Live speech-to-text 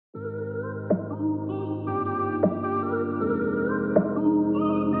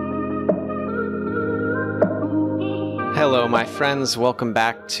Hello, my friends. Welcome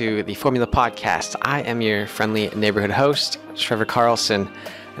back to the Formula Podcast. I am your friendly neighborhood host, Trevor Carlson,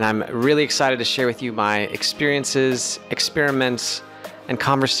 and I'm really excited to share with you my experiences, experiments, and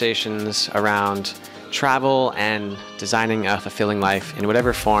conversations around travel and designing a fulfilling life in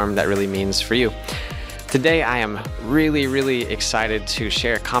whatever form that really means for you. Today, I am really excited to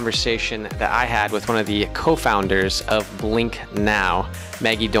share a conversation that I had with one of the co-founders of BlinkNow,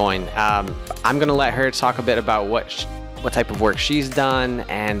 Maggie Doyne. I'm going to let her talk a bit about what type of work she's done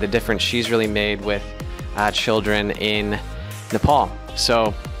and the difference she's really made with children in Nepal.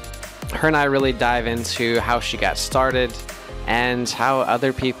 So her and I really dive into how she got started and how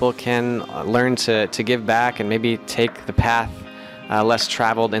other people can learn to give back and maybe take the path less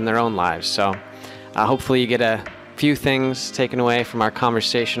traveled in their own lives. So hopefully you get a few things taken away from our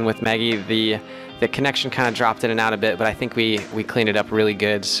conversation with Maggie. The connection kind of dropped in and out a bit, but I think we cleaned it up really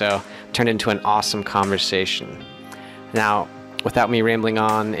good, so turned into an awesome conversation. Now, without me rambling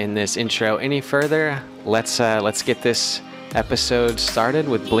on in this intro any further, let's get this episode started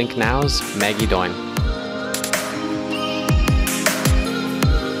with BlinkNow's Maggie Doyne.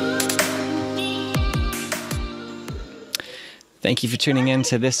 Thank you for tuning in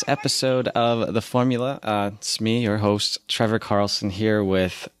to this episode of The Formula. It's me, your host, Trevor Carlson, here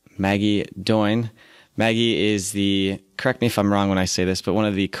with Maggie Doyne. Maggie is correct me if I'm wrong when I say this, but one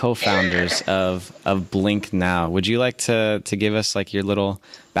of the co-founders of BlinkNow. Would you like to give us like your little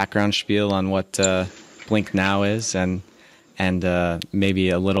background spiel on what BlinkNow is and maybe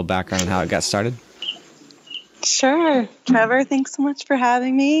a little background on how it got started? Sure. Trevor, thanks so much for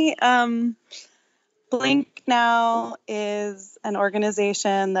having me. BlinkNow is an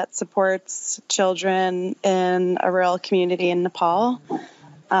organization that supports children in a rural community in Nepal.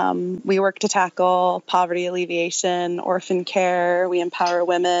 We work to tackle poverty alleviation, orphan care. We empower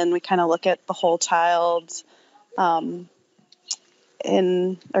women. We kind of look at the whole child in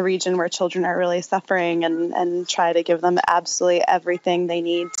a region where children are really suffering and try to give them absolutely everything they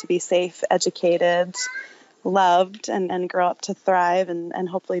need to be safe, educated, loved, and grow up to thrive and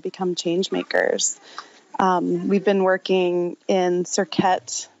hopefully become change makers. We've been working in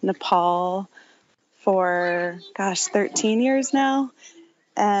Surkhet, Nepal for, 13 years now.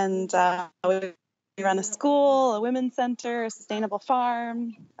 And we run a school, a women's center, a sustainable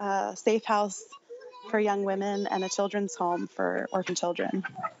farm, a safe house for young women, and a children's home for orphan children.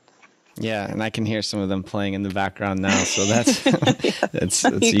 Yeah, and I can hear some of them playing in the background now. So that's that's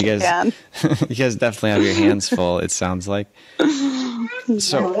you guys. You guys definitely have your hands full. It sounds like.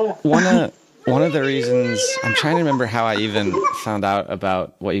 So one of the reasons I'm trying to remember how I even found out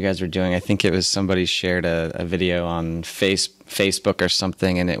about what you guys were doing. I think it was somebody shared a video on Facebook or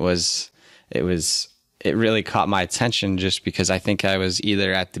something, and it really caught my attention just because I think I was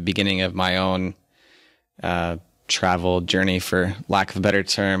either at the beginning of my own travel journey, for lack of a better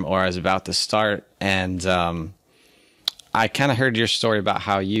term, or I was about to start. And I kind of heard your story about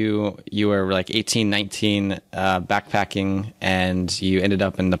how you were like 18, 19, backpacking, and you ended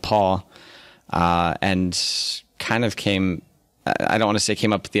up in Nepal. And kind of I don't want to say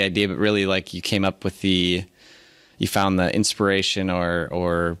came up with the idea, but really like you came up with you found the inspiration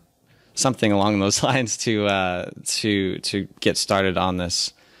or something along those lines to get started on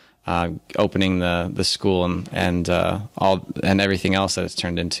this, opening the school and everything else that it's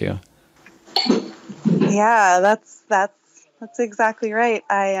turned into. Yeah, that's exactly right.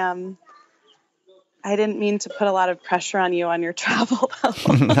 I didn't mean to put a lot of pressure on you on your travel, though.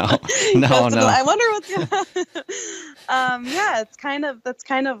 No. I wonder what's gonna. That's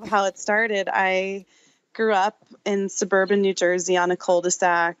kind of how it started. I grew up in suburban New Jersey on a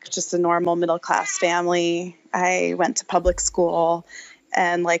cul-de-sac, just a normal middle-class family. I went to public school,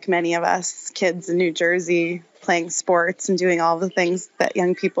 and like many of us kids in New Jersey, playing sports and doing all the things that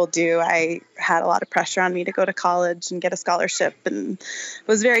young people do, I had a lot of pressure on me to go to college and get a scholarship, and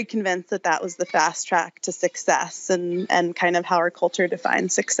was very convinced that that was the fast track to success and kind of how our culture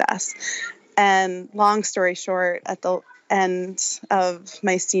defines success. And long story short, at the end of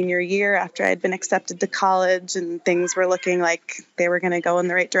my senior year, after I had been accepted to college and things were looking like they were going to go in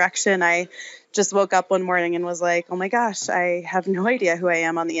the right direction, I just woke up one morning and was like, oh my gosh, I have no idea who I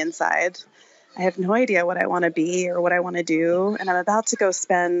am on the inside. I have no idea what I want to be or what I want to do. And I'm about to go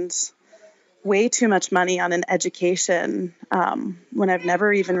spend way too much money on an education when I've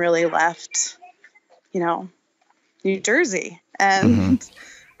never even really left, New Jersey. And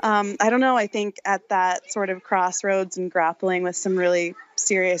I don't know, I think at that sort of crossroads and grappling with some really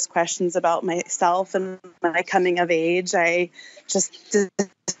serious questions about myself and my coming of age, I just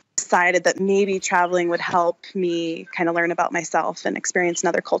decided that maybe traveling would help me kind of learn about myself and experience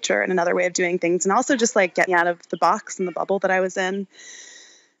another culture and another way of doing things, and also just like get me out of the box and the bubble that I was in.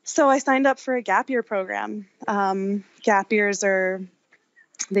 So I signed up for a gap year program. Gap years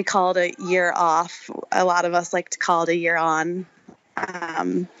they call it a year off. A lot of us like to call it a year on.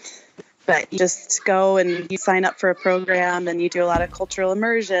 But you just go and you sign up for a program and you do a lot of cultural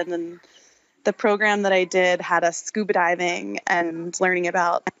immersion. And the program that I did had us scuba diving and learning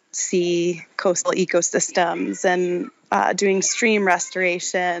about sea coastal ecosystems and doing stream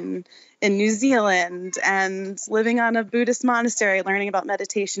restoration in New Zealand and living on a Buddhist monastery, learning about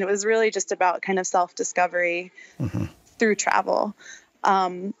meditation. It was really just about kind of self-discovery through travel.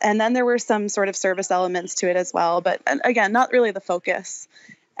 And then there were some sort of service elements to it as well, but again, not really the focus.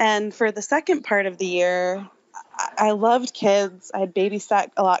 And for the second part of the year, I loved kids. I had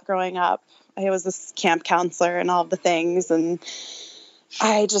babysat a lot growing up. I was this camp counselor and all of the things. And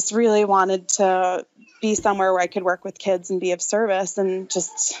I just really wanted to be somewhere where I could work with kids and be of service, and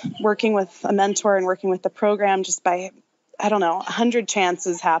just working with a mentor and working with the program just by, 100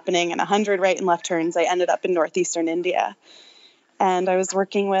 chances happening and 100 right and left turns, I ended up in northeastern India. And I was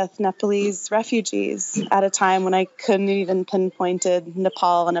working with Nepalese refugees at a time when I couldn't even pinpointed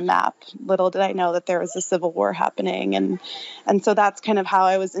Nepal on a map. Little did I know that there was a civil war happening. And so that's kind of how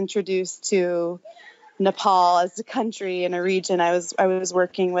I was introduced to Nepal as a country and a region. I was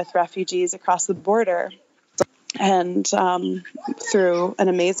working with refugees across the border, and through an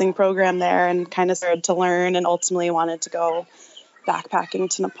amazing program there, and kind of started to learn and ultimately wanted to go backpacking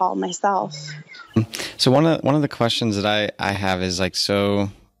to Nepal myself. So one of the questions that I have is like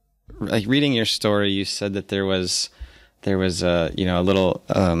reading your story, you said that there was a little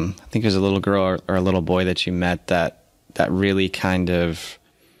I think it was a little girl or a little boy that you met that really kind of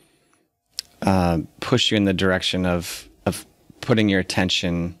pushed you in the direction of putting your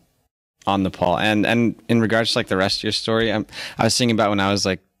attention on Nepal. And in regards to like the rest of your story, I was thinking about when I was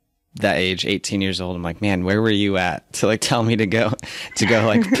like that age, 18 years old. I'm like, man, where were you at to like tell me to go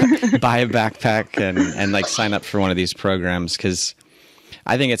like buy a backpack and like sign up for one of these programs? Cause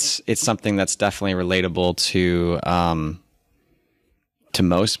I think it's something that's definitely relatable to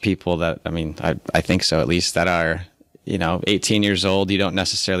most people that, I think so, at least, that are, 18 years old. You don't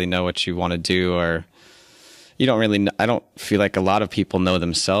necessarily know what you want to do, or you don't really, I don't feel like a lot of people know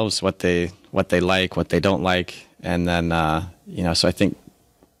themselves, what they like, what they don't like. And then, so I think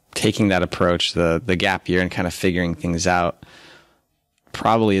taking that approach, the gap year, and kind of figuring things out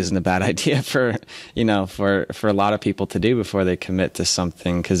probably isn't a bad idea for a lot of people to do before they commit to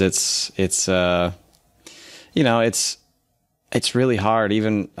something. Cause it's really hard.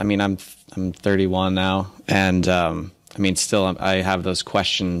 Even, I'm 31 now, and, still I have those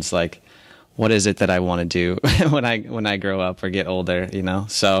questions like, what is it that I want to do when I grow up or get older,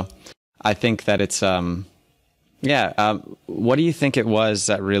 So I think that it's, what do you think it was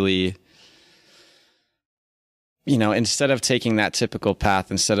that really, instead of taking that typical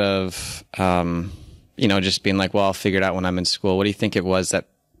path, instead of, just being like, well, I'll figure it out when I'm in school, what do you think it was that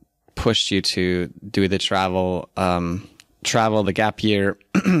pushed you to do the travel, the gap year,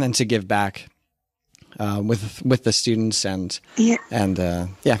 and to give back with the students sorry,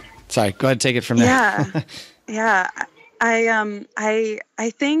 go ahead, take it from there. I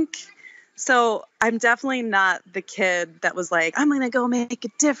think so. I'm definitely not the kid that was like, I'm going to go make a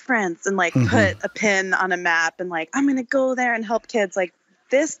difference and like put a pin on a map and like, I'm going to go there and help kids. Like,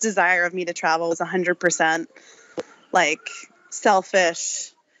 this desire of me to travel was 100% like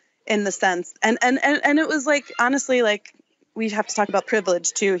selfish in the sense. And it was like, honestly, like, we have to talk about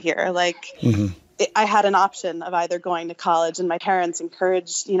privilege too here. Like, I had an option of either going to college, and my parents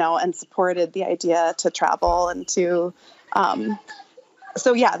encouraged, and supported the idea to travel and to,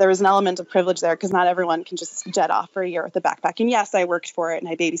 so yeah, there was an element of privilege there, because not everyone can just jet off for a year with a backpack. And yes, I worked for it, and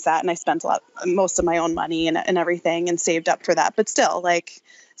I babysat, and I spent most of my own money and everything, and saved up for that. But still, like,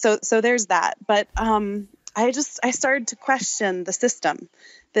 so there's that. But I started to question the system,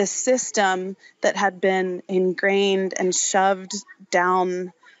 this system that had been ingrained and shoved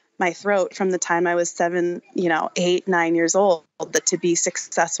down my throat from the time I was 7, 8, 9 years old, that to be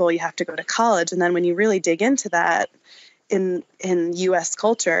successful, you have to go to college. And then when you really dig into that, in U.S.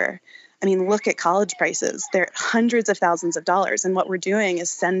 culture, look at college prices. They're hundreds of thousands of dollars. And what we're doing is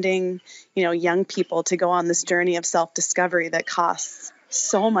sending, young people to go on this journey of self-discovery that costs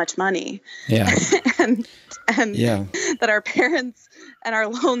so much money. Yeah. and that our parents and our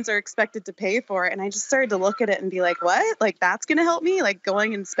loans are expected to pay for. And I just started to look at it and be like, what? Like, that's going to help me? Like,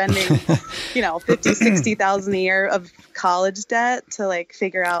 going and spending, 50, 60,000 a year of college debt to like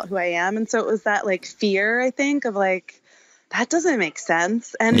figure out who I am. And so it was that like fear, I think, of like, that doesn't make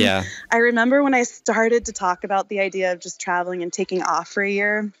sense. And yeah. I remember when I started to talk about the idea of just traveling and taking off for a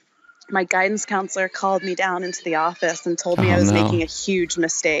year, my guidance counselor called me down into the office and told me I was making a huge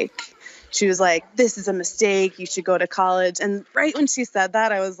mistake. She was like, this is a mistake. You should go to college. And right when she said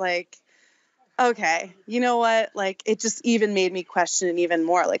that, I was like, okay, you know what? Like, it just even made me question it even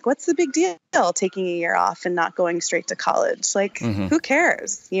more. Like, what's the big deal taking a year off and not going straight to college? Like, who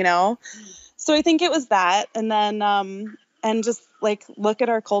cares, you know? So I think it was that. And then, and just like look at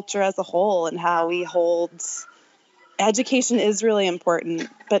our culture as a whole and how we hold education is really important,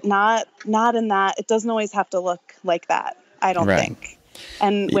 but not in that. It doesn't always have to look like that, I don't think.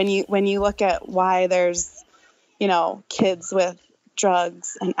 And when you look at why there's, you know, kids with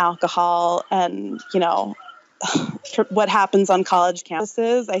drugs and alcohol and, you know, what happens on college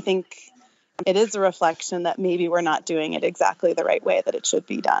campuses, I think it is a reflection that maybe we're not doing it exactly the right way that it should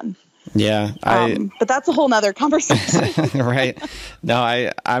be done. Yeah. But that's a whole nother conversation. Right. No,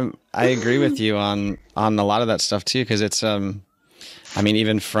 I agree with you on a lot of that stuff too. Cause it's, I mean,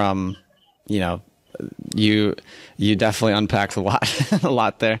 even from, you know, you definitely unpacked a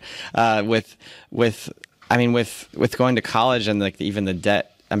lot there, with going to college and like even the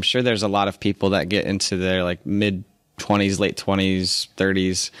debt. I'm sure there's a lot of people that get into their like mid 20s, late 20s,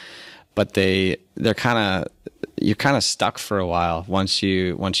 30s, but you're kind of stuck for a while once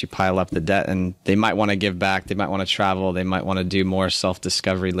you pile up the debt, and they might want to give back. They might want to travel. They might want to do more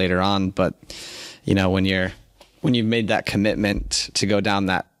self-discovery later on. But, you know, when you've made that commitment to go down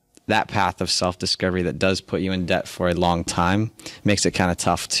that path of self-discovery that does put you in debt for a long time, makes it kind of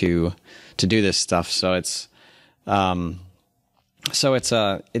tough to do this stuff. So it's I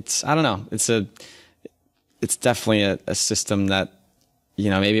don't know. It's definitely a system that, you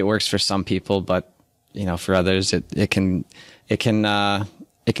know, maybe it works for some people, but, you know, for others, it can kind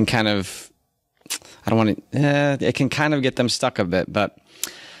of, it can kind of get them stuck a bit, but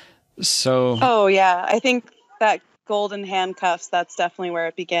so. Oh yeah. I think that golden handcuffs, that's definitely where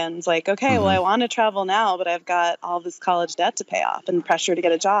it begins. Like, okay, well, I want to travel now, but I've got all this college debt to pay off and pressure to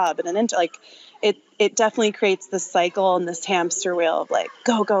get a job and it definitely creates this cycle and this hamster wheel of like,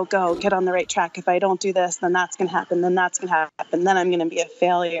 go, get on the right track. If I don't do this, then that's going to happen. Then that's going to happen. Then I'm going to be a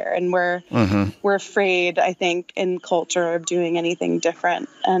failure. And we're afraid, I think, in culture of doing anything different.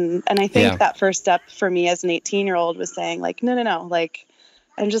 And I think that first step for me as an 18-year-old was saying like, no, like,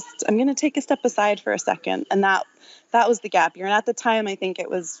 I'm going to take a step aside for a second. And that was the gap year. And at the time, I think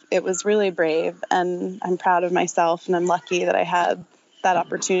it was really brave, and I'm proud of myself, and I'm lucky that I had that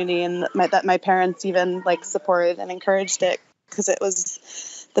opportunity, and that my parents even like supported and encouraged it, because it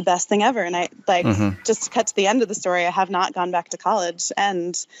was the best thing ever. And I just to cut to the end of the story, I have not gone back to college,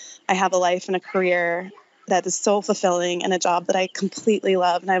 and I have a life and a career that is so fulfilling, and a job that I completely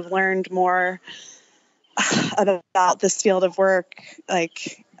love. And I've learned more about this field of work,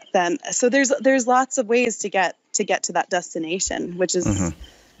 like so there's lots of ways to get to that destination, which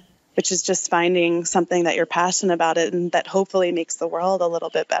is just finding something that you're passionate about it, and that hopefully makes the world a little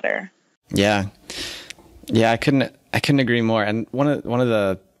bit better. Yeah. I couldn't agree more. And one of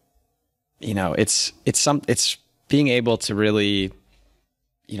the, you know, it's being able to really,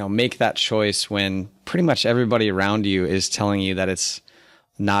 you know, make that choice when pretty much everybody around you is telling you that it's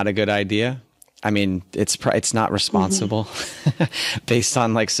not a good idea. I mean, it's not responsible based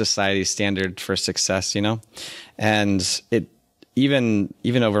on like society's standard for success, you know? And it even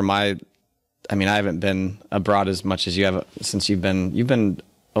over I haven't been abroad as much as you have since you've been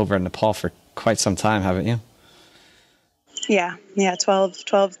over in Nepal for quite some time, haven't you? Yeah. 12,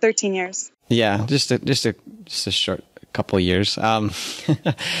 13 years. Yeah. Just a short couple of years.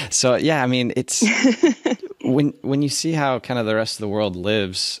 So yeah, I mean, it's when you see how kind of the rest of the world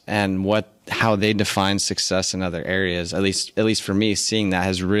lives and how they define success in other areas, at least for me, seeing that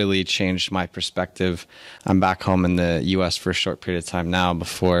has really changed my perspective. I'm back home in the US for a short period of time now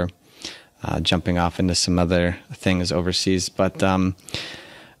before jumping off into some other things overseas. But I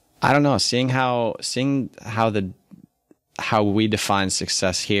don't know, seeing how we define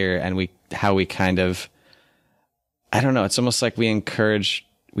success here, and how we kind of, I don't know, it's almost like we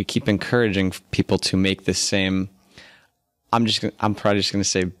keep encouraging people to make the same, I'm probably just going to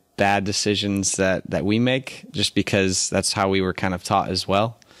say bad decisions that we make, just because that's how we were kind of taught as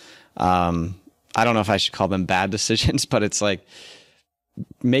well. I don't know if I should call them bad decisions, but it's like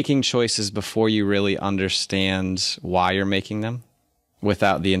making choices before you really understand why you're making them,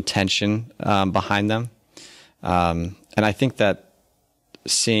 without the intention behind them. And I think that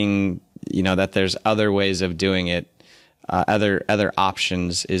seeing, you know, that there's other ways of doing it, other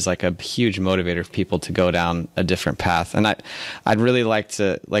options is like a huge motivator for people to go down a different path. And I'd really like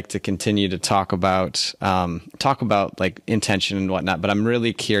to continue to talk about like intention and whatnot, but I'm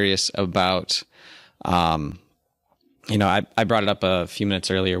really curious about, I brought it up a few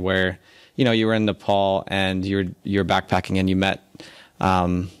minutes earlier where, you were in Nepal and you're backpacking and you met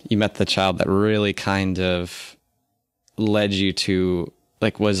the child that really kind of led you to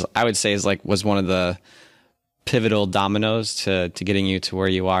was one of the pivotal dominoes to getting you to where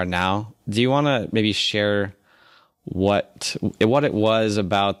you are now. Do you want to maybe share what it was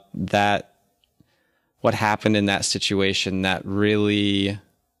about that, what happened in that situation that really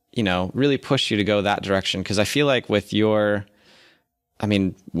pushed you to go that direction? Because I feel like with who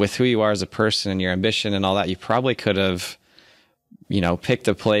you are as a person and your ambition and all that, you probably could have, picked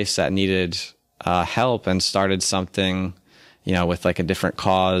a place that needed help and started something, with like a different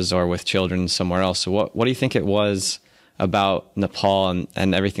cause or with children somewhere else. So what do you think it was about Nepal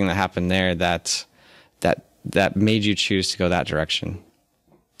and everything that happened there that made you choose to go that direction?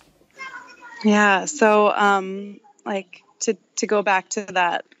 Yeah. So, to go back to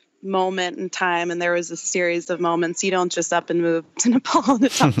that moment in time, and there was a series of moments. You don't just up and move to Nepal and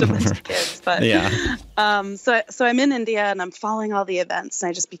adopt a bunch of kids, but yeah. So I'm in India and I'm following all the events, and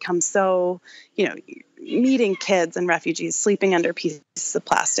I just become so, meeting kids and refugees sleeping under pieces of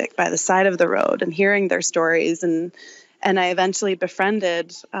plastic by the side of the road and hearing their stories, and I eventually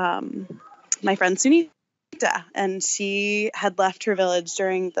befriended my friend Sunita, and she had left her village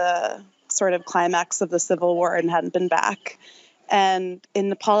during the sort of climax of the civil war and hadn't been back. And in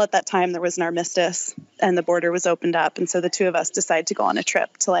Nepal at that time, there was an armistice and the border was opened up. And so the two of us decided to go on a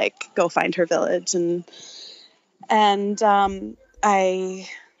trip to go find her village. And I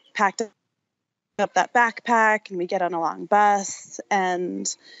packed up that backpack and we get on a long bus. And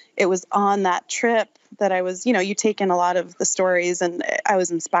it was on that trip that I was, you take in a lot of the stories and I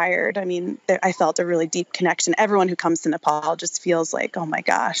was inspired. I felt a really deep connection. Everyone who comes to Nepal just feels like, oh my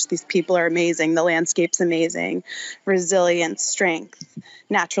gosh, these people are amazing. The landscape's amazing, resilience, strength,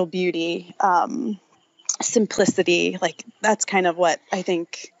 natural beauty, simplicity. That's kind of what I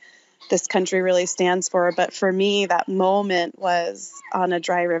think this country really stands for. But for me, that moment was on a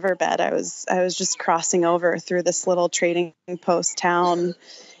dry riverbed. I was just crossing over through this little trading post town,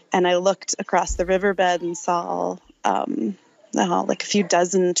 and I looked across the riverbed and saw a few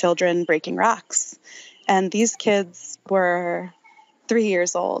dozen children breaking rocks. And these kids were 3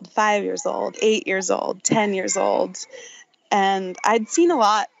 years old, 5 years old, 8 years old, 10 years old. And I'd seen a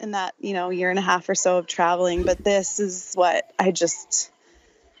lot in that, year and a half or so of traveling. But this is what I just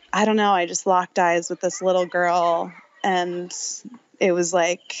locked eyes with this little girl. And it was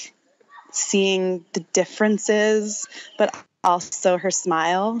like seeing the differences, but also her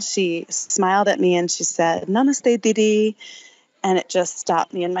smile. She smiled at me and she said, "Namaste, Didi." And it just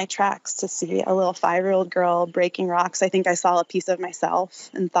stopped me in my tracks to see a little 5-year-old girl breaking rocks. I think I saw a piece of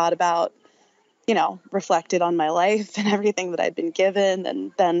myself and thought about, reflected on my life and everything that I'd been given.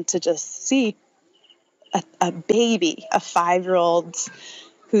 And then to just see a baby, a 5-year-old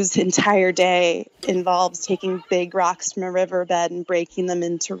whose entire day involves taking big rocks from a riverbed and breaking them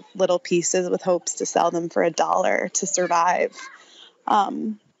into little pieces with hopes to sell them for $1 to survive.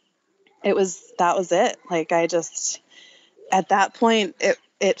 That was it. At that point,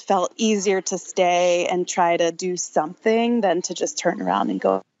 it felt easier to stay and try to do something than to just turn around and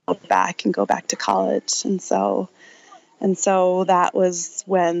go back to college. And so that was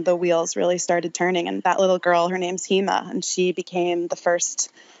when the wheels really started turning. And that little girl, her name's Hema, and she became the first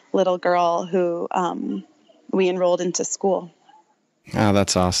little girl who we enrolled into school. Oh,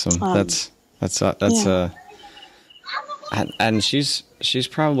 that's awesome. And she's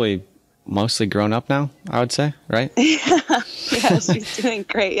probably mostly grown up now, I would say, right? Yeah, she's doing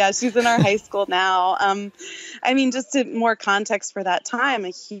great. Yeah, she's in our high school now. Just to more context for that time, a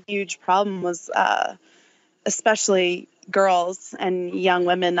huge problem was especially girls and young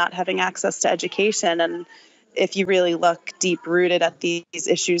women not having access to education. And if you really look deep rooted at these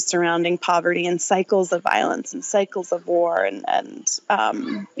issues surrounding poverty and cycles of violence and cycles of war and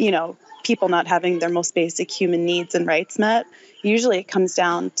people not having their most basic human needs and rights met, usually it comes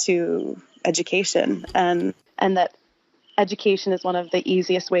down to education, and that education is one of the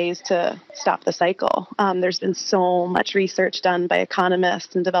easiest ways to stop the cycle. There's been so much research done by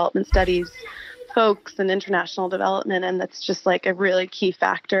economists and development studies folks and international development, and that's just a really key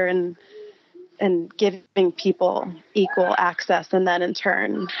factor in giving people equal access, and then in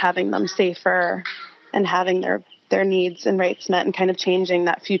turn having them safer and having their needs and rights met, and kind of changing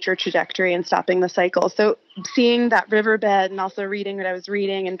that future trajectory and stopping the cycle. So seeing that riverbed and also reading what I was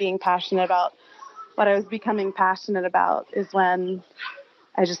reading and being passionate about what I was becoming passionate about is when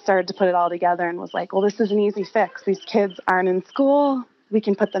I just started to put it all together and was like, well, this is an easy fix. These kids aren't in school. We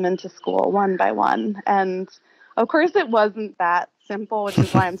can put them into school one by one. And of course it wasn't that simple, which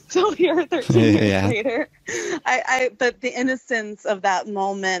is why I'm still here 13 years later. But the innocence of that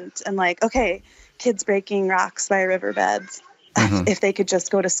moment and like, okay, kids breaking rocks by riverbeds. If they could just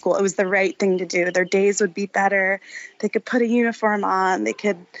go to school, it was the right thing to do. Their days would be better. They could put a uniform on. They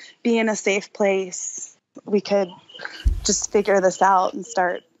could be in a safe place. We could just figure this out and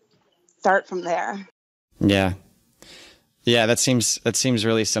start from there. Yeah. Yeah, that seems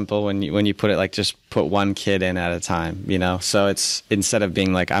really simple when you put it like just put one kid in at a time, you know. So it's instead of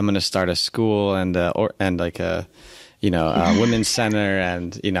being like I'm going to start a school and like a a women's center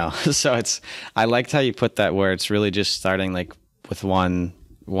and so I liked how you put that where it's really just starting like with one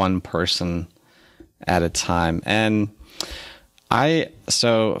person at a time. And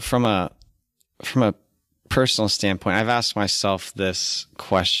so from a personal standpoint, I've asked myself this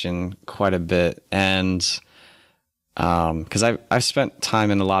question quite a bit, and because I've spent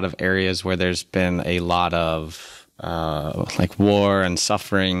time in a lot of areas where there's been a lot of like war and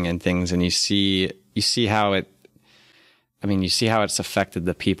suffering and things, and you see how it's affected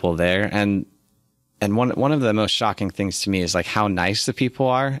the people there, and one of the most shocking things to me is like how nice the people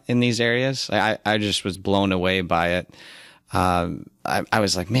are in these areas. I just was blown away by it. I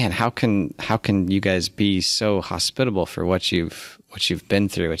was like, man, how can you guys be so hospitable for what you've been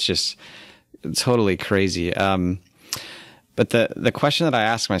through? It's just totally crazy. But the question that I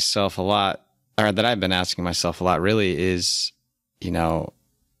ask myself a lot, or that I've been asking myself a lot really is,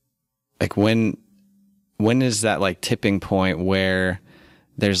 like when is that like tipping point where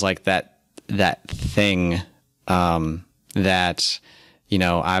there's like that thing, that,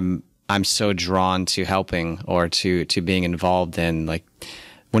 I'm so drawn to helping or to being involved in, like,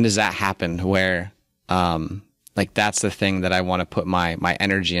 when does that happen where, like that's the thing that I want to put my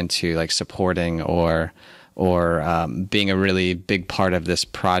energy into, like supporting or being a really big part of this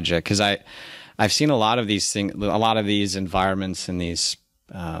project? Cause I've seen a lot of these things, a lot of these environments and these,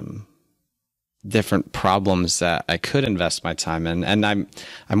 different problems that I could invest my time in. And I'm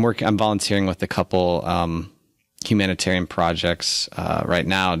volunteering with a couple, humanitarian projects, right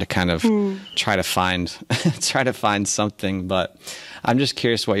now to kind of try to find something, but I'm just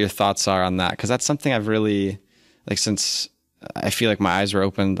curious what your thoughts are on that. Cause that's something I've really, like, since I feel like my eyes were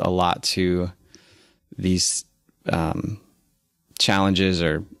opened a lot to these, challenges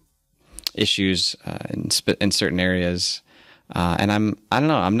or issues, in certain areas. And I don't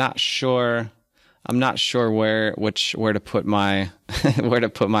know, I'm not sure where to put my, where to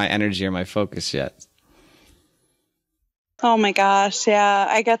put my energy or my focus yet. Oh my gosh. Yeah.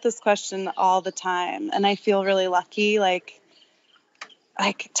 I get this question all the time, and I feel really lucky, like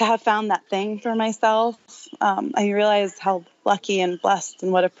to have found that thing for myself. I realize how lucky and blessed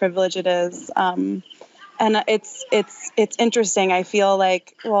and what a privilege it is. And it's interesting. I feel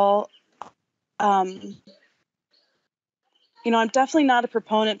like, well, I'm definitely not a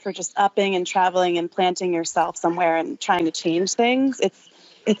proponent for just upping and traveling and planting yourself somewhere and trying to change things.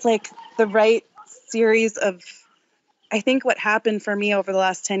 It's like the right series of, I think what happened for me over the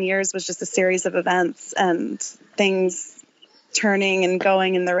last 10 years was just a series of events and things turning and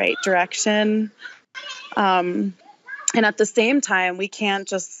going in the right direction. And at the same time, we can't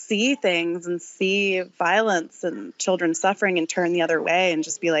just see things and see violence and children suffering and turn the other way and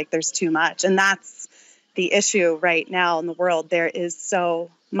just be like, there's too much. And that's the issue right now in the world. There is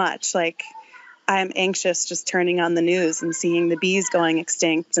so much. Like, I'm anxious just turning on the news and seeing the bees going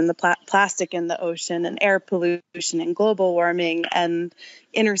extinct and the plastic in the ocean and air pollution and global warming and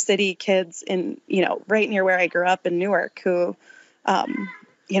inner city kids in, right near where I grew up in Newark who,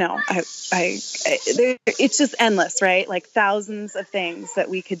 it's just endless, right? Like thousands of things that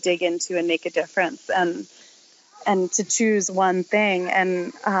we could dig into and make a difference, and to choose one thing.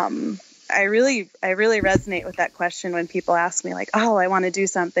 And, I really resonate with that question when people ask me like, oh, I want to do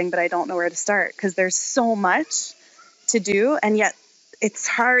something, but I don't know where to start, because there's so much to do. And yet it's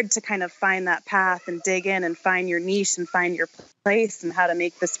hard to kind of find that path and dig in and find your niche and find your place and how to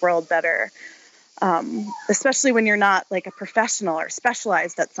make this world better. Especially when you're not like a professional or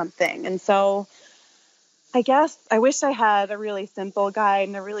specialized at something. And so I guess I wish I had a really simple guide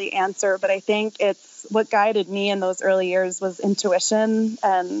and a really answer, but I think it's what guided me in those early years was intuition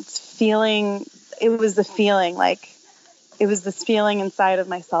and feeling. It was this feeling inside of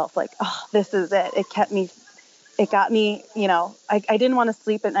myself, like, oh, this is it. It got me, I didn't want to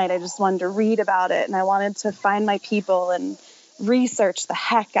sleep at night. I just wanted to read about it. And I wanted to find my people and research the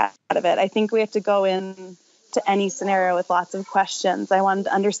heck out of it. I think we have to go in to any scenario with lots of questions. I wanted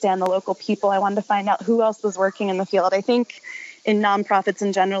to understand the local people. I wanted to find out who else was working in the field. I think in nonprofits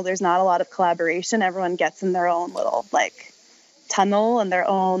in general, there's not a lot of collaboration. Everyone gets in their own little like tunnel and their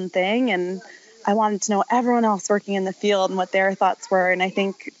own thing. And I wanted to know everyone else working in the field and what their thoughts were. And I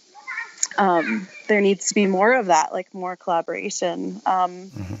think there needs to be more of that, like more collaboration.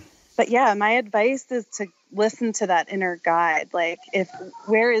 But yeah, my advice is to listen to that inner guide. Like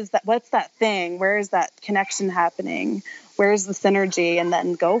where is that, what's that thing? Where is that connection happening? Where's the synergy? And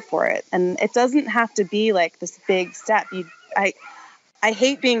then go for it. And it doesn't have to be like this big step. I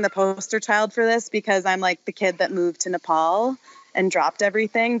hate being the poster child for this because I'm like the kid that moved to Nepal and dropped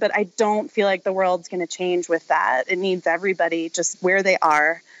everything, but I don't feel like the world's going to change with that. It needs everybody just where they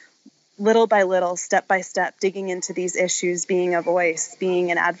are, little by little, step by step, digging into these issues, being a voice,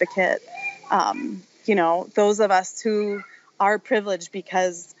 being an advocate. Those of us who are privileged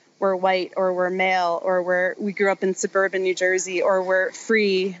because we're white or we're male or we grew up in suburban New Jersey or we're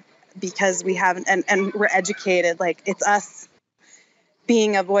free because we haven't, and we're educated, like it's us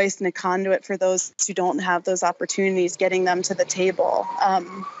being a voice and a conduit for those who don't have those opportunities, getting them to the table.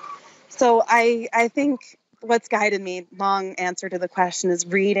 So I think what's guided me, long answer to the question, is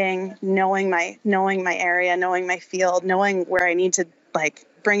reading, knowing my area, knowing my field, knowing where I need to like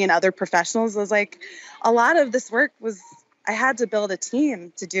bring in other professionals. Was like a lot of this work was, I had to build a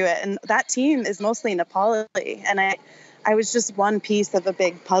team to do it. And that team is mostly Nepali. And I was just one piece of a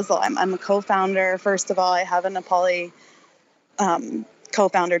big puzzle. I'm a co-founder. First of all, I have a Nepali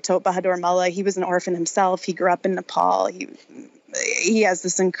co-founder, Tot Bahadur Mullah. He was an orphan himself. He grew up in Nepal. He has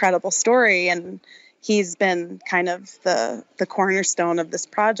this incredible story, and he's been kind of the cornerstone of this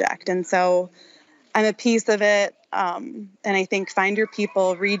project. And so I'm a piece of it. And I think find your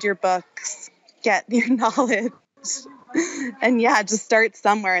people, read your books, get your knowledge. And yeah, just start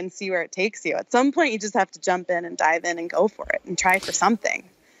somewhere and see where it takes you. At some point, you just have to jump in and dive in and go for it and try for something.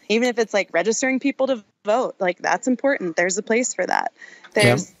 Even if it's like registering people to vote, like that's important. There's a place for that.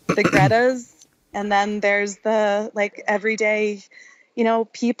 There's the Gretas, and then there's the like everyday,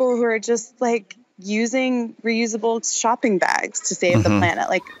 people who are just like using reusable shopping bags to save the planet.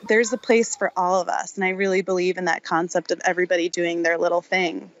 Like there's a place for all of us. And I really believe in that concept of everybody doing their little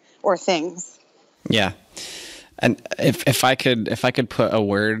thing or things. Yeah. And if I could put a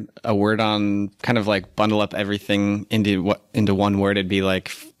word on kind of like bundle up everything into one word, it'd be like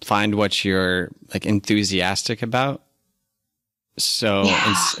find what you're like enthusiastic about. So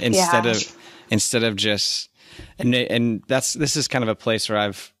instead of just, and this is kind of a place where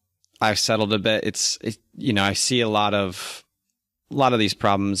I've settled a bit. I see a lot of these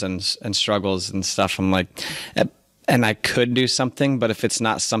problems and struggles and stuff. I'm like, and I could do something, but if it's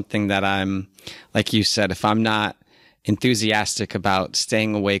not something that I'm, like you said, if I'm not enthusiastic about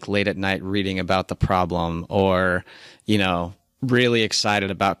staying awake late at night reading about the problem, or, really excited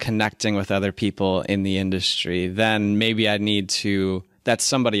about connecting with other people in the industry, then maybe I need to, that's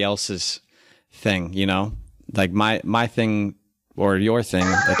somebody else's thing, like my thing or your thing,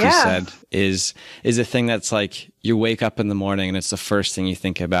 like you said, is a thing that's like you wake up in the morning and it's the first thing you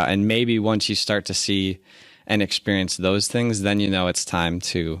think about. And maybe once you start to see and experience those things, then it's time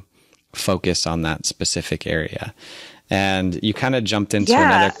to focus on that specific area. And you kind of jumped into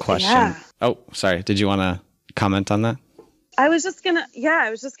another question. Yeah. Oh, sorry. Did you want to comment on that? I was just gonna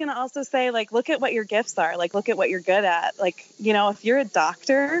also say, like, look at what your gifts are. Like, look at what you're good at. Like, if you're a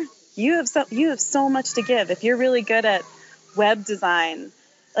doctor, you have so much to give. If you're really good at web design,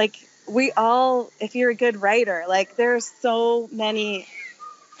 like if you're a good writer, like there's so many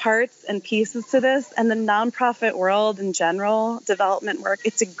parts and pieces to this. And the nonprofit world in general, development work,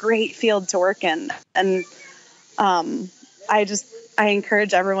 it's a great field to work in. And I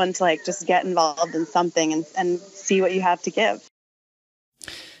encourage everyone to like just get involved in something and see what you have to give.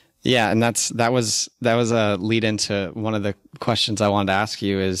 Yeah, and that was a lead into one of the questions I wanted to ask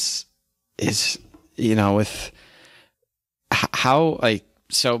you is with how, like,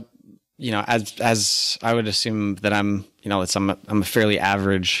 so as I would assume that I'm a fairly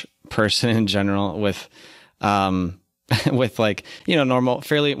average person in general with like normal,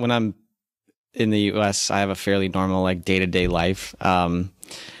 fairly, when I'm in the US, I have a fairly normal like day-to-day life. How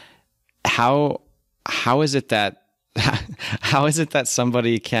is it that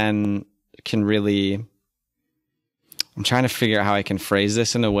somebody can really, I'm trying to figure out how I can phrase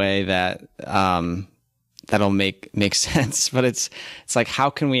this in a way that that'll make sense, but it's like, how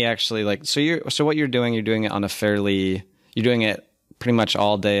can we actually like, so what you're doing it on you're doing it pretty much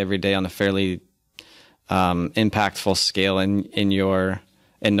all day, every day on a fairly impactful scale in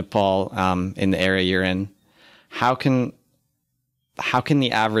Nepal, in the area you're in. How can how can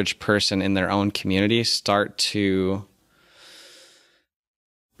the average person in their own community start to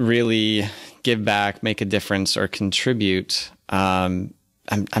really give back, make a difference, or contribute? I'm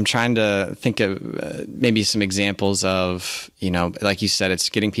trying to think of maybe some examples of, like you said, it's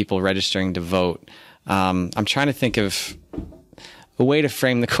getting people registering to vote. I'm trying to think of a way to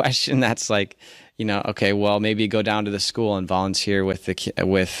frame the question that's like, okay, well, maybe go down to the school and volunteer with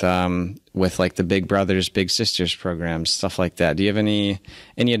like the Big Brothers Big Sisters programs, stuff like that. Do you have any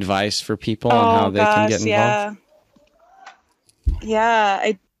advice for people on how they can get involved? Yeah,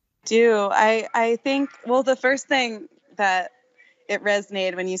 I do. I think, well, the first thing that it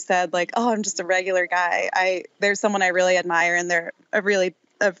resonated when you said, like, oh, I'm just a regular guy. There's someone I really admire, and they're a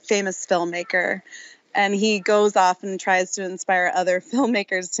famous filmmaker, and he goes off and tries to inspire other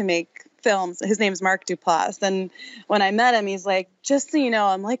filmmakers to make films. His name's Mark Duplass. And when I met him, he's like, just so you know,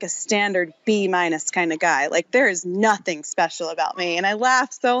 I'm like a standard B- kind of guy. Like, there is nothing special about me. And I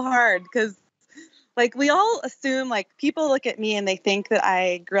laughed so hard because, like, we all assume, like, people look at me and they think that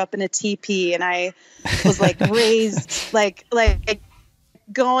I grew up in a teepee and I was like raised like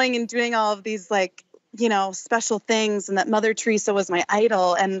going and doing all of these, like, special things, and that Mother Teresa was my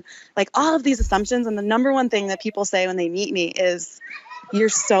idol, and like all of these assumptions. And the number one thing that people say when they meet me is, you're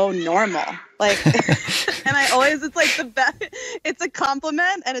so normal. Like, and I always, it's like the best, it's a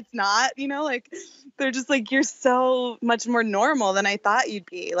compliment, and it's not, like, they're just like, you're so much more normal than I thought you'd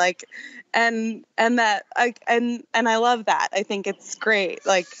be. Like, and that, and I love that. I think it's great.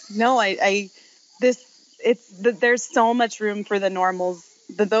 Like, no, there's so much room for the normals,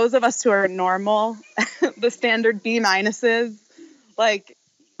 those of us who are normal, the standard B-, like,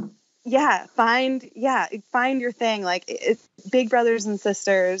 find your thing. Like, it's Big Brothers and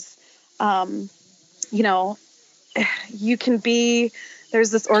Sisters. You can be, there's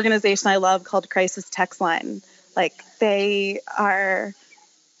this organization I love called Crisis Text Line. Like, they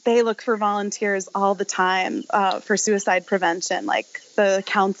look for volunteers all the time for suicide prevention. Like, the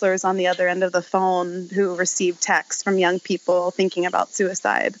counselors on the other end of the phone who receive texts from young people thinking about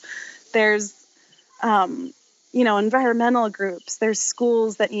suicide. There's, environmental groups. There's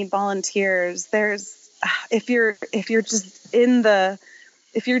schools that need volunteers. There's, if you're just in the,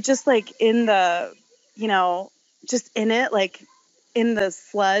 just in it, like in the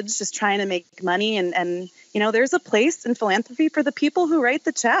sludge, just trying to make money. And there's a place in philanthropy for the people who write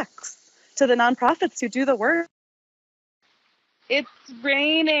the checks to the nonprofits who do the work. It's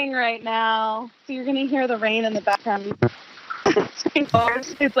raining right now, so you're going to hear the rain in the background.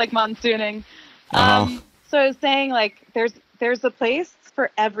 It's like monsooning. So I was saying, like, there's a place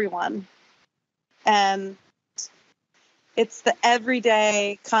for everyone, and it's the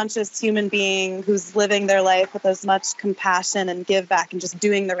everyday conscious human being who's living their life with as much compassion and give back and just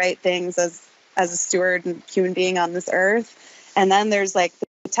doing the right things as a steward and human being on this earth. And then there's, like,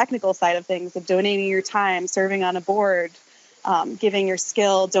 the technical side of things, of donating your time, serving on a board, giving your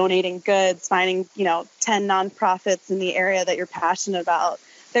skill, donating goods, finding, 10 nonprofits in the area that you're passionate about.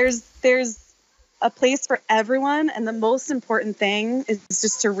 There's a place for everyone. And the most important thing is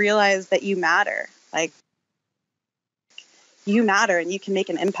just to realize that you matter. Like, you matter and you can make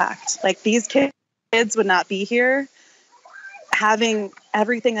an impact. Like, these kids would not be here having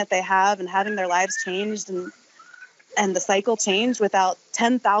everything that they have and having their lives changed and the cycle changed without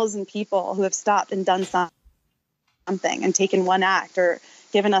 10,000 people who have stopped and done something and taken one act or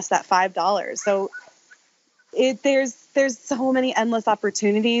given us that $5. So there's so many endless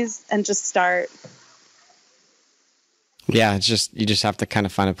opportunities, and just start. Yeah, it's just, you just have to kind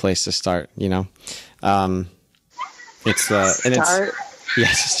of find a place to start, It's start.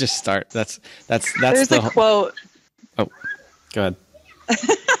 Yes, just start. That's There's a quote. Oh, go ahead.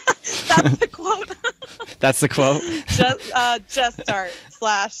 That's the quote. That's the quote. Just start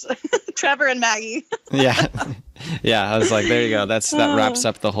 / Trevor and Maggie. Yeah. I was like, there you go. That wraps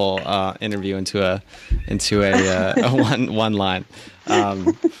up the whole interview into a one line.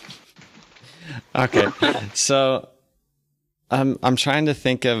 Okay, so I'm trying to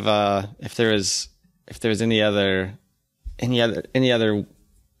think of if there was any other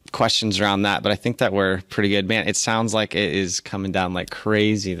questions around that, but I think that we're pretty good. Man, it sounds like it is coming down like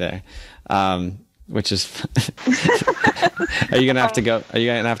crazy there, which is. Are you gonna have to go? Are you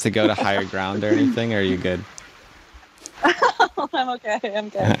gonna have to go to higher ground or anything? Or are you good? I'm okay. I'm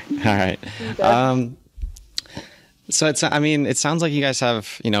good. All right. So it sounds like you guys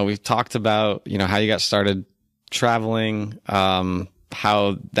have, we've talked about, how you got started traveling,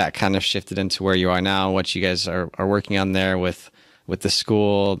 how that kind of shifted into where you are now, what you guys are working on there with the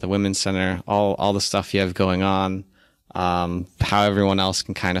school, the women's center, all the stuff you have going on, how everyone else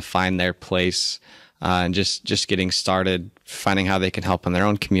can kind of find their place, and just getting started finding how they can help in their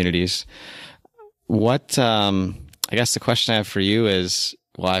own communities. What, I guess the question I have for you is,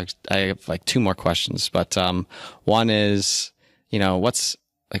 well, I have like two more questions, but, one is, what's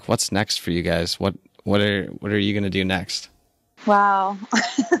next for you guys? What are you going to do next? Wow.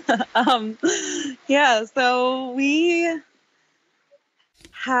 Yeah. So we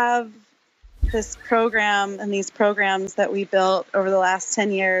have this program and these programs that we built over the last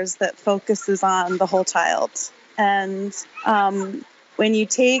 10 years that focuses on the whole child. And when you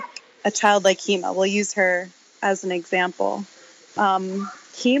take a child like Hema, we'll use her as an example.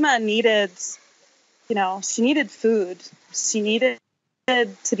 Hema needed, she needed food. She needed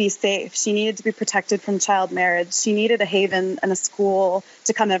to be safe. She needed to be protected from child marriage. She needed a haven and a school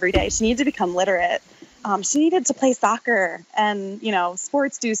to come every day. She needed to become literate. She needed to play soccer and,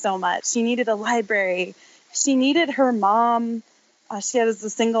 sports do so much. She needed a library. She needed her mom. She was a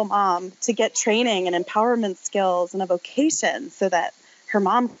single mom to get training and empowerment skills and a vocation so that her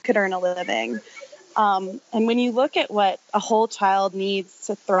mom could earn a living. And when you look at what a whole child needs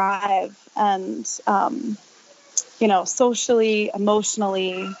to thrive and, socially,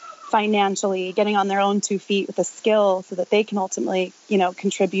 emotionally, financially, getting on their own 2 feet with a skill so that they can ultimately,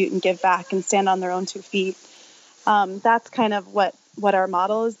 contribute and give back and stand on their own 2 feet. That's kind of what our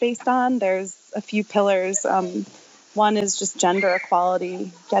model is based on. There's a few pillars. One is just gender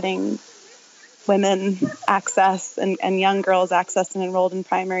equality, getting women access and young girls access and enrolled in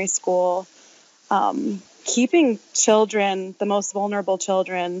primary school, keeping children, the most vulnerable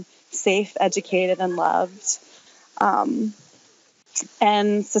children, safe, educated, and loved.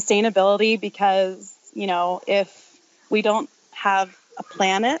 And sustainability, because, if we don't have a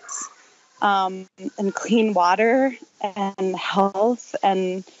planet and clean water and health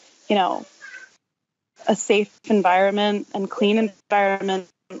and, a safe environment and clean environment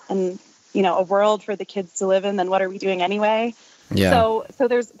and, a world for the kids to live in, then what are we doing anyway? Yeah. So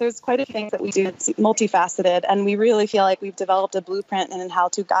there's quite a few things that we do. It's multifaceted, and we really feel like we've developed a blueprint and a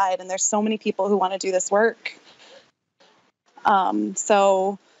how-to guide, and there's so many people who want to do this work.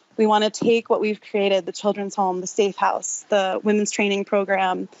 So we want to take what we've created, the children's home, the safe house, the women's training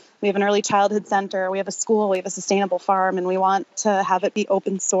program. We have an early childhood center. We have a school. We have a sustainable farm, and we want to have it be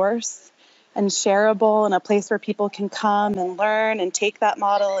open source and shareable and a place where people can come and learn and take that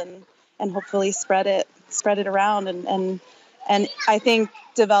model and hopefully spread it around. And I think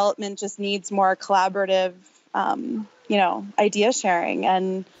development just needs more collaborative, idea sharing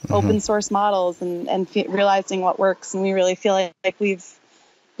and open source models and realizing what works. And we really feel like we've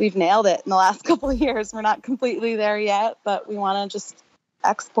nailed it in the last couple of years. We're not completely there yet, but we want to just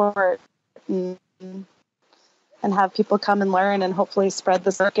export and have people come and learn and hopefully spread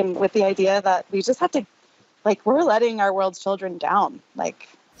this work. And with the idea that we just have to, we're letting our world's children down.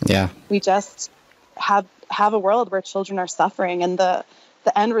 We just have a world where children are suffering, and the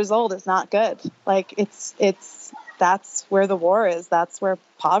end result is not good. That's where the war is. That's where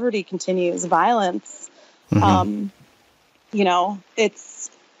poverty continues, violence.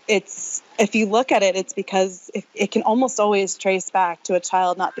 It's if you look at it, it's because it can almost always trace back to a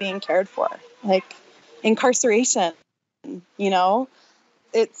child not being cared for, incarceration.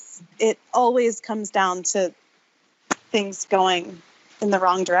 It always comes down to things going in the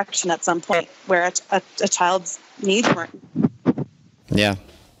wrong direction at some point where a child's needs weren't. Yeah.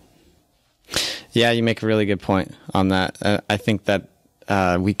 Yeah, you make a really good point on that. I think that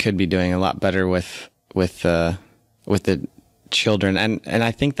we could be doing a lot better with the children, and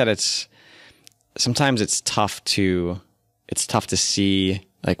I think that sometimes it's tough to see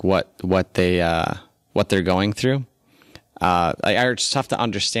what they're going through. It's tough to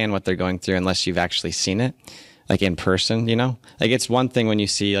understand what they're going through unless you've actually seen it, in person. It's one thing when you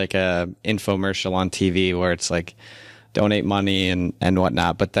see a infomercial on TV where it's donate money and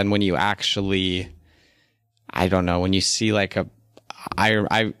whatnot. But then when you actually, I don't know, when you see I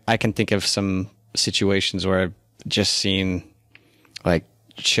can think of some situations where I've just seen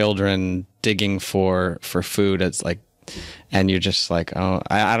children digging for food. It's and you're just oh,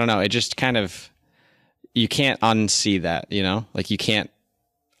 I don't know. It just kind of, you can't unsee that, you can't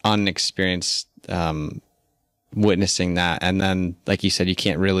unexperience, witnessing that. And then, like you said, you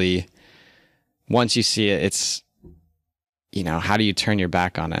can't really, once you see it, it's, how do you turn your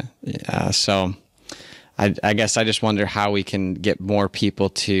back on it? So I guess I just wonder how we can get more people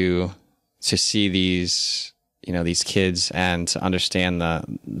to see these, these kids and to understand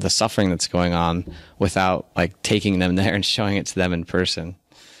the suffering that's going on without taking them there and showing it to them in person.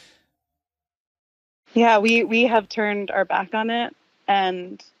 Yeah, we have turned our back on it,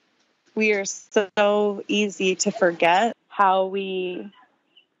 and we are so easy to forget how we,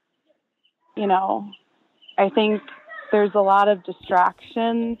 I think there's a lot of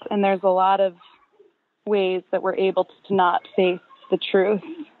distractions, and there's a lot of ways that we're able to not face the truth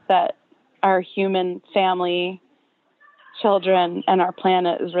that our human family, children, and our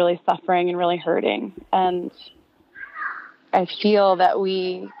planet is really suffering and really hurting. And I feel that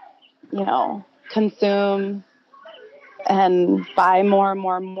we, consume and buy more and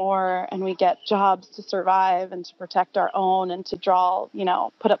more and more, and we get jobs to survive and to protect our own and to draw,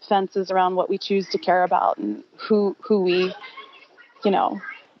 put up fences around what we choose to care about and who we, who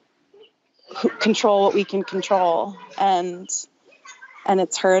control what we can control. And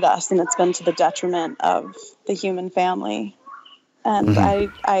it's hurt us, and it's been to the detriment of the human family. And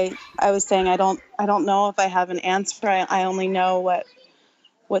Mm-hmm. I was saying, I don't know if I have an answer. I only know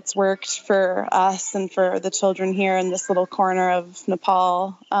what's worked for us and for the children here in this little corner of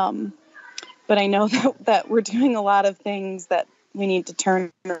Nepal. But I know that we're doing a lot of things that we need to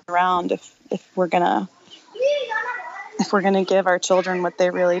turn around if we're gonna give our children what they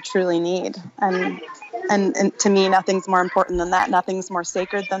really truly need. And to me, nothing's more important than that. Nothing's more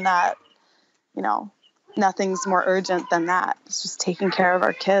sacred than that. Nothing's more urgent than that. It's just taking care of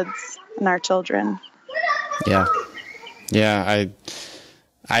our kids and our children. Yeah.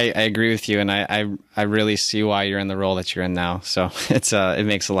 I agree with you, and I really see why you're in the role that you're in now. So it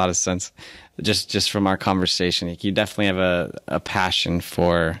makes a lot of sense. Just from our conversation, you definitely have a passion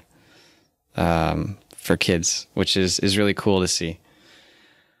for kids, which is really cool to see.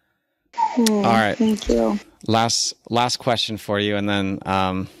 All right. Thank you. Last question for you, and then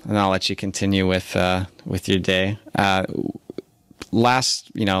I'll let you continue with your day. Last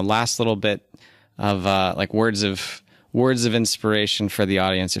little bit of like words of inspiration for the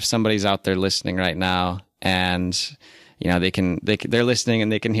audience. If somebody's out there listening right now, and they're listening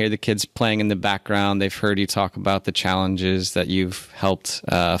and they can hear the kids playing in the background, they've heard you talk about the challenges that you've helped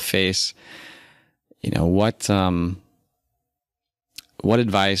face. What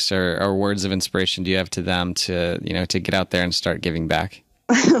advice or words of inspiration do you have to them to get out there and start giving back?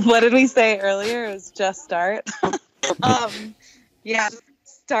 What did we say earlier? It was just start.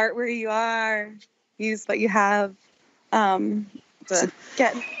 Start where you are. Use what you have.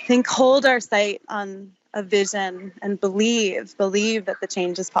 Hold our sight on a vision and believe that the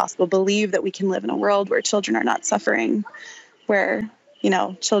change is possible. Believe that we can live in a world where children are not suffering, where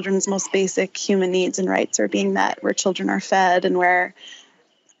children's most basic human needs and rights are being met, where children are fed, and where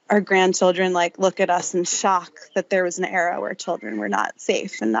our grandchildren look at us in shock that there was an era where children were not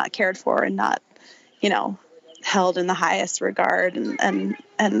safe and not cared for and not, held in the highest regard and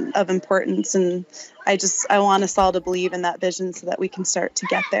of importance. And I want us all to believe in that vision so that we can start to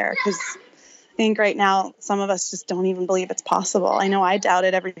get there. Because I think right now, some of us just don't even believe it's possible. I know I doubt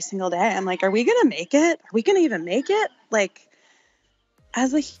it every single day. I'm like, are we going to make it? Are we going to even make it?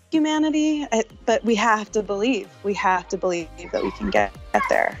 As a humanity, but we have to believe. We have to believe that we can get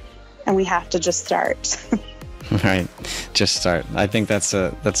there, and we have to just start. Right, just start. I think that's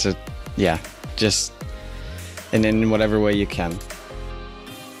just in whatever way you can.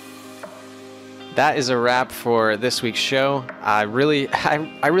 That is a wrap for this week's show. I really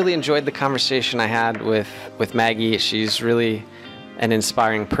enjoyed the conversation I had with Maggie. She's really an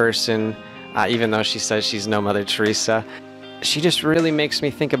inspiring person, even though she says she's no Mother Teresa. She just really makes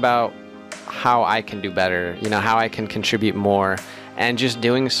me think about how I can do better, how I can contribute more, and just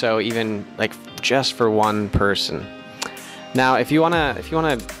doing so even just for one person. Now, if you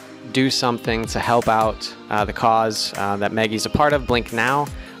wanna do something to help out the cause that Maggie's a part of, BlinkNow,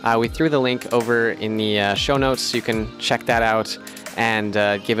 we threw the link over in the show notes, so you can check that out and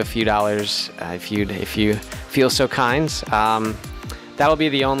give a few dollars if you feel so kind. That'll be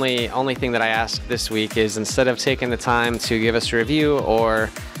the only thing that I ask this week is, instead of taking the time to give us a review or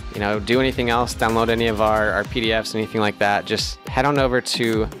do anything else, download any of our PDFs, anything like that, just head on over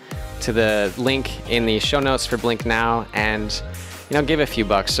to the link in the show notes for BlinkNow and give a few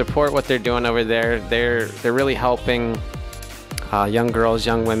bucks. Support what they're doing over there. They're really helping young girls,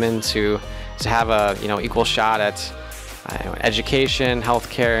 young women to have a equal shot at education,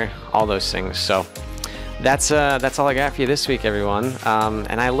 healthcare, all those things. So that's all I got for you this week, everyone.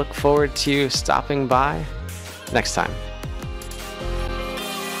 And I look forward to you stopping by next time.